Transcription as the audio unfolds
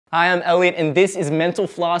Hi, I'm Elliott, and this is Mental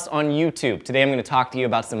Floss on YouTube. Today I'm going to talk to you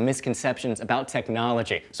about some misconceptions about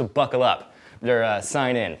technology. So buckle up, or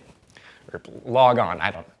sign in, or log on,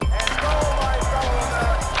 I don't know.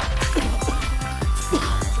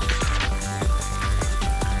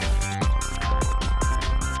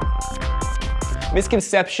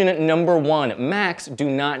 Misconception number 1, Macs do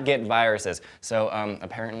not get viruses. So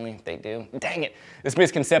apparently they do. Dang it. This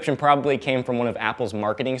misconception probably came from one of Apple's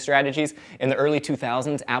marketing strategies. In the early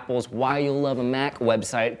 2000s, Apple's Why You'll Love a Mac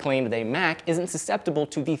website claimed that a Mac isn't susceptible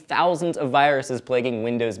to the thousands of viruses plaguing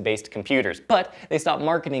Windows-based computers. But they stopped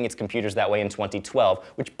marketing its computers that way in 2012,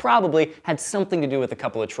 which probably had something to do with a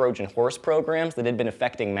couple of Trojan horse programs that had been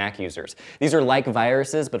affecting Mac users. These are like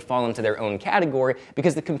viruses, but fall into their own category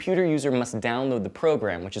because the computer user must download the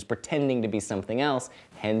program, which is pretending to be something else,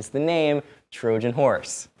 hence the name Trojan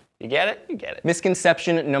horse. You get it? You get it.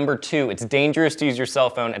 Misconception number 2, it's dangerous to use your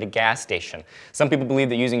cell phone at a gas station. Some people believe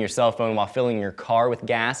that using your cell phone while filling your car with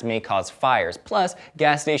gas may cause fires. Plus,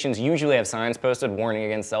 gas stations usually have signs posted warning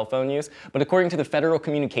against cell phone use, but according to the Federal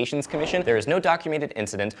Communications Commission, there is no documented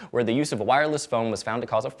incident where the use of a wireless phone was found to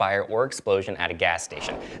cause a fire or explosion at a gas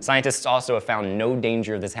station. Scientists also have found no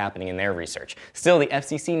danger of this happening in their research. Still, the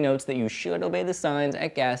FCC notes that you should obey the signs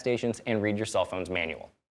at gas stations and read your cell phone's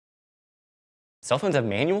manual. Cell phones have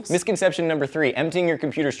manuals? Misconception number 3, emptying your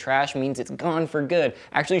computer's trash means it's gone for good.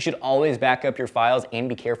 Actually, you should always back up your files and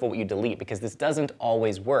be careful what you delete because this doesn't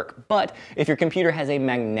always work. But if your computer has a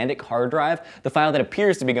magnetic hard drive, the file that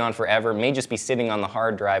appears to be gone forever may just be sitting on the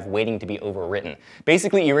hard drive waiting to be overwritten.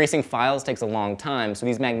 Basically, erasing files takes a long time, so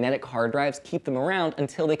these magnetic hard drives keep them around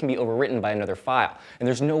until they can be overwritten by another file. And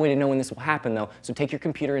there's no way to know when this will happen though, so take your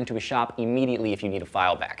computer into a shop immediately if you need a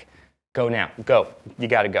file back. Go now. Go. You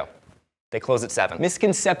gotta go. They close at 7.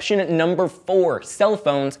 Misconception number 4, cell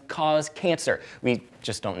phones cause cancer. We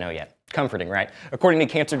just don't know yet. Comforting, right? According to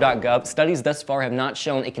cancer.gov, studies thus far have not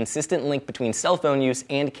shown a consistent link between cell phone use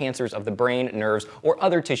and cancers of the brain, nerves, or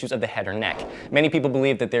other tissues of the head or neck. Many people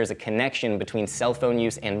believe that there's a connection between cell phone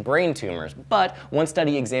use and brain tumors, but one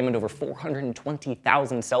study examined over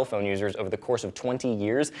 420,000 cell phone users over the course of 20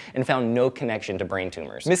 years and found no connection to brain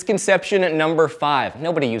tumors. Misconception number 5,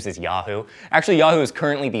 nobody uses Yahoo. Actually, Yahoo is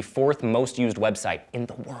currently the 4th most used website in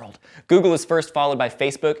the world. Google is first, followed by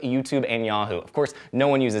Facebook, YouTube, and Yahoo. Of course, no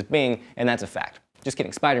one uses Bing, and that's a fact. Just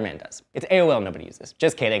kidding, Spider-Man does. It's AOL nobody uses.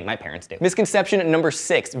 Just kidding, my parents do. Misconception number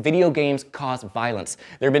 6, video games cause violence.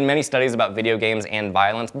 There have been many studies about video games and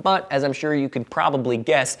violence, but as I'm sure you could probably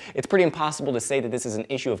guess, it's pretty impossible to say that this is an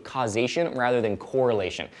issue of causation rather than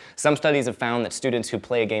correlation. Some studies have found that students who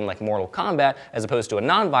play a game like Mortal Kombat, as opposed to a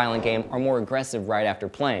non-violent game, are more aggressive right after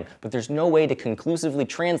playing, but there's no way to conclusively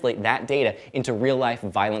translate that data into real-life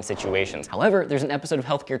violent situations. However, there's an episode of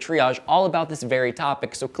Healthcare Triage all about this very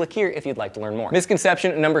topic, so click here if you'd like to learn more.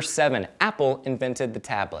 Misconception number 7, Apple invented the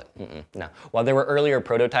tablet. No. While there were earlier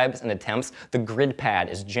prototypes and attempts, the Grid Pad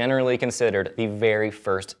is generally considered the very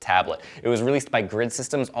first tablet. It was released by Grid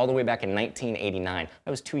Systems all the way back in 1989. I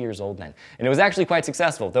was 2 years old then. And it was actually quite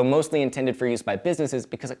successful, though mostly intended for use by businesses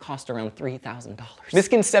because it cost around $3,000.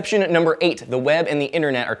 Misconception number 8, the web and the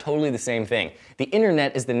internet are totally the same thing. The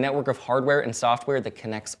internet is the network of hardware and software that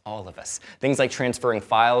connects all of us. Things like transferring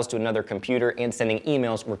files to another computer and sending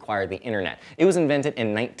emails require the internet. It was invented in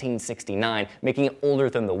 1969, making it older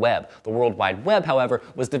than the web. The World Wide Web, however,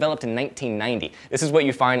 was developed in 1990. This is what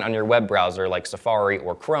you find on your web browser like Safari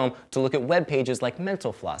or Chrome to look at web pages like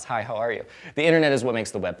Mental Floss. Hi, how are you? The internet is what makes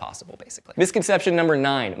the web possible, basically. Misconception number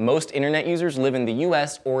 9, most internet users live in the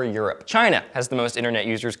US or Europe. China has the most internet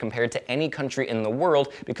users compared to any country in the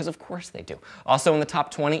world because of course they do. Also in the top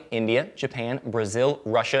 20, India, Japan, Brazil,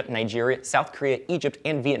 Russia, Nigeria, South Korea, Egypt,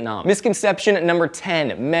 and Vietnam. Misconception number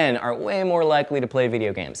 10, men are way more likely to play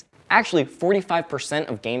video games. Actually, 45%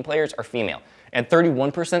 of game players are female, and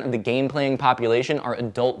 31% of the game-playing population are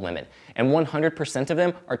adult women, and 100% of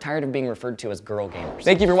them are tired of being referred to as girl gamers.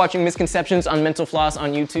 Thank you for watching Misconceptions on Mental Floss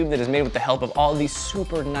on YouTube that is made with the help of all these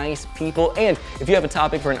super nice people, and if you have a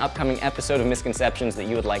topic for an upcoming episode of Misconceptions that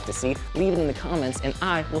you would like to see, leave it in the comments, and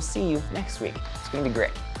I will see you next week. It's gonna be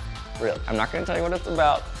great. Really. I'm not gonna tell you what it's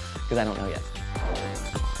about, because I don't know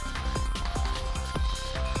yet.